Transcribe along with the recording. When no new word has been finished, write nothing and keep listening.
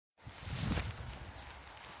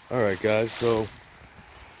Alright guys, so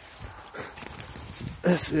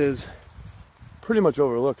this is pretty much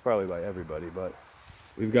overlooked probably by everybody, but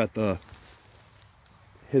we've got the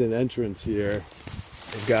hidden entrance here.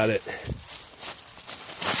 They've got it.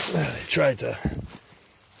 They tried to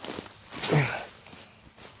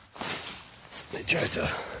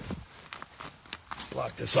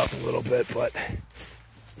block this up a little bit, but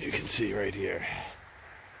you can see right here.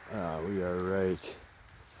 We are right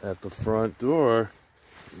at the front door.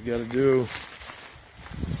 You gotta do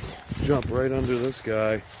is jump right under this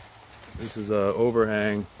guy. This is a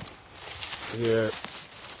overhang here.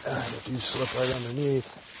 If you slip right underneath,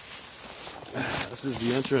 this is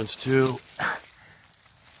the entrance to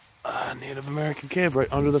Native American cave, right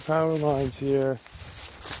under the power lines here,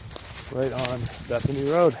 right on Bethany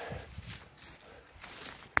Road.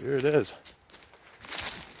 Here it is.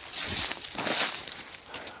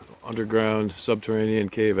 Underground subterranean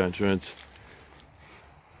cave entrance.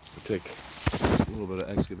 It'll take a little bit of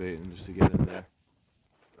excavating just to get in there.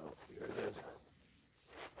 Oh, here it is.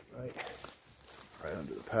 Right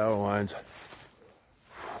under the power lines.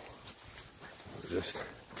 We'll just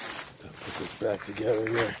put this back together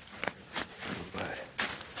here. But I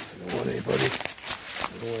don't want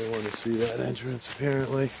anyone to see that entrance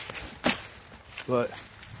apparently. But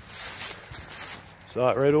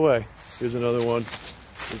saw it right away. Here's another one.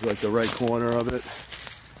 It's like the right corner of it.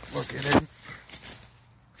 Looking in.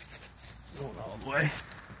 Going all the way.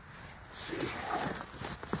 Let's see.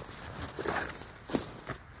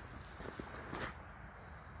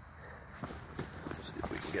 Let's see if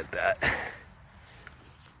we can get that.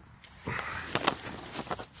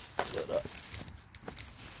 Set up.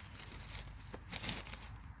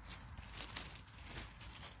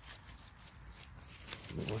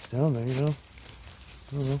 What's down there, you know?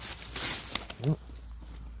 I don't know. Yep.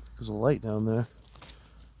 There's a light down there.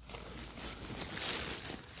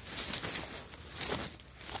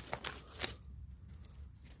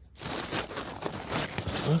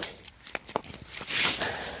 Look.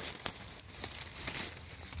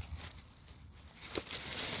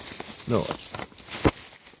 No.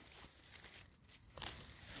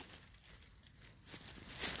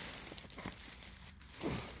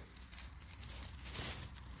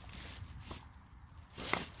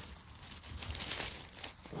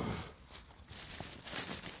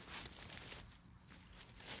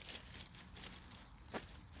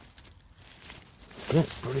 Yeah,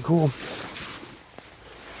 pretty cool.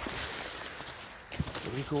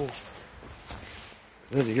 Pretty cool.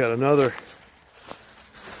 Then you got another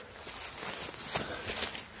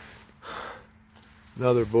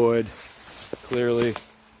void. Clearly,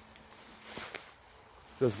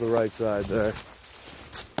 that's the right side there.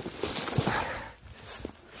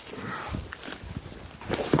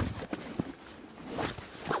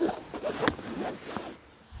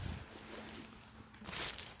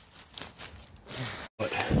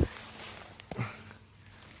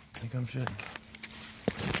 I think I'm shitting.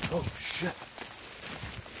 Oh shit.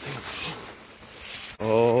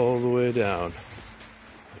 All the way down.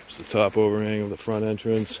 There's the top overhang of the front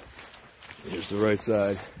entrance. Here's the right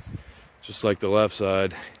side. Just like the left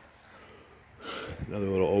side. Another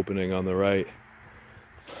little opening on the right.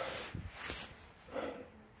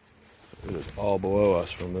 It is all below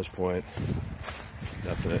us from this point.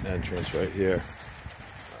 Definite entrance right here.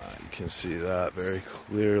 You can see that very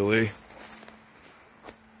clearly.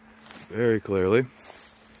 Very clearly.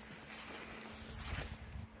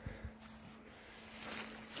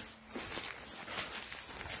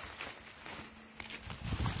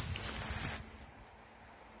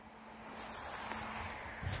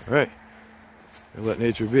 All right, let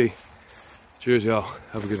nature be. Cheers, y'all.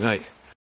 Have a good night.